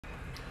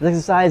This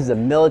exercise is a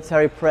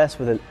military press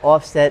with an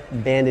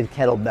offset banded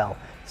kettlebell.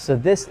 So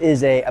this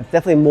is a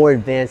definitely more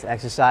advanced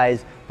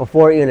exercise.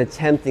 Before even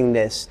attempting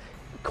this,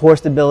 core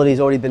stability has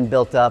already been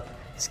built up,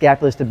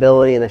 scapular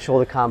stability and the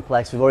shoulder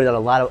complex. We've already done a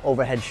lot of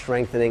overhead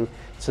strengthening.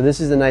 So this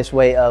is a nice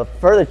way of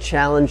further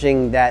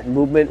challenging that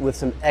movement with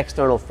some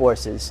external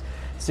forces.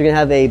 So you're gonna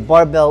have a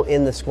barbell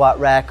in the squat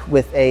rack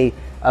with a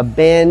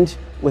band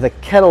with a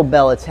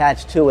kettlebell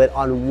attached to it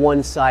on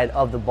one side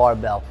of the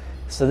barbell.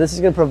 So this is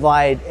gonna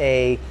provide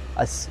a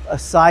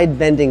side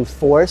bending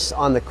force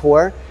on the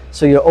core.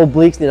 So your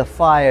obliques need a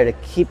fire to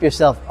keep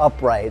yourself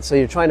upright. So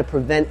you're trying to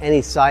prevent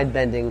any side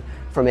bending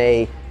from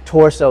a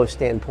torso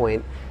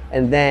standpoint.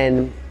 And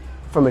then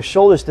from a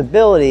shoulder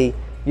stability,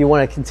 you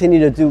want to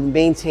continue to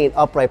maintain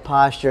upright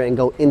posture and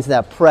go into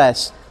that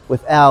press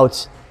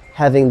without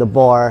having the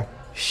bar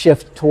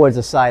shift towards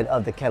the side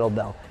of the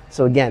kettlebell.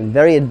 So again,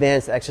 very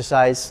advanced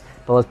exercise,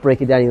 but let's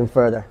break it down even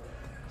further.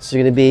 So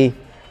you're going to be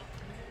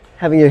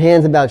having your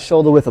hands about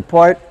shoulder width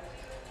apart.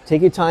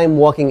 Take your time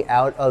walking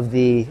out of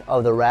the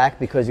rack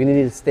because you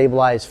need to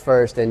stabilize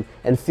first and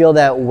feel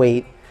that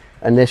weight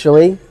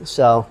initially.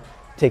 So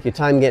take your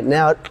time getting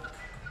out.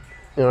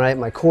 All right,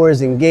 my core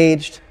is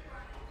engaged.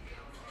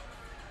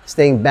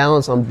 Staying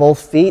balanced on both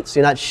feet so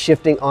you're not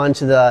shifting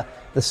onto the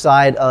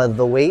side of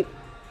the weight,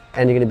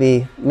 and you're going to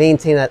be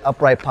maintaining that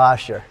upright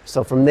posture.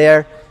 So from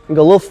there, you can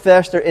go a little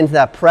faster into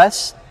that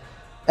press.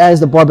 As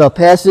the barbell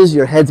passes,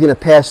 your head's going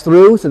to pass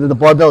through so that the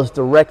barbell is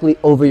directly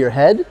over your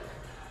head,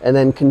 and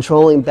then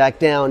controlling back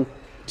down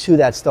to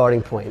that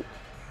starting point.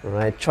 All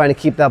right, trying to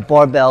keep that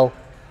barbell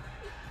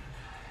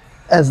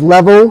as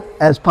level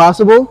as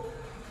possible.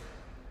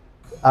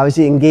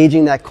 Obviously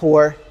engaging that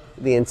core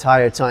the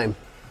entire time.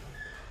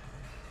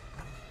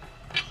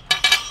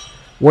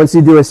 Once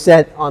you do a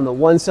set on the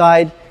one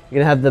side,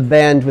 you're gonna have the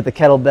band with the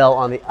kettlebell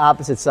on the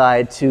opposite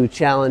side to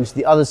challenge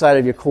the other side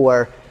of your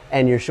core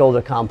and your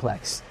shoulder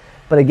complex.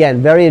 But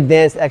again, very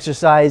advanced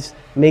exercise.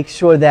 Make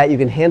sure that you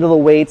can handle the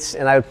weights,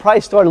 and I would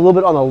probably start a little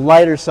bit on the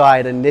lighter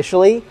side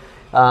initially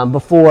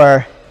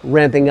before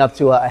ramping up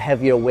to a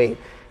heavier weight.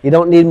 You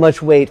don't need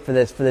much weight for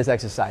this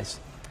exercise.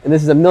 And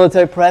this is a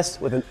military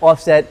press with an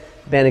offset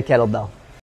banded kettlebell.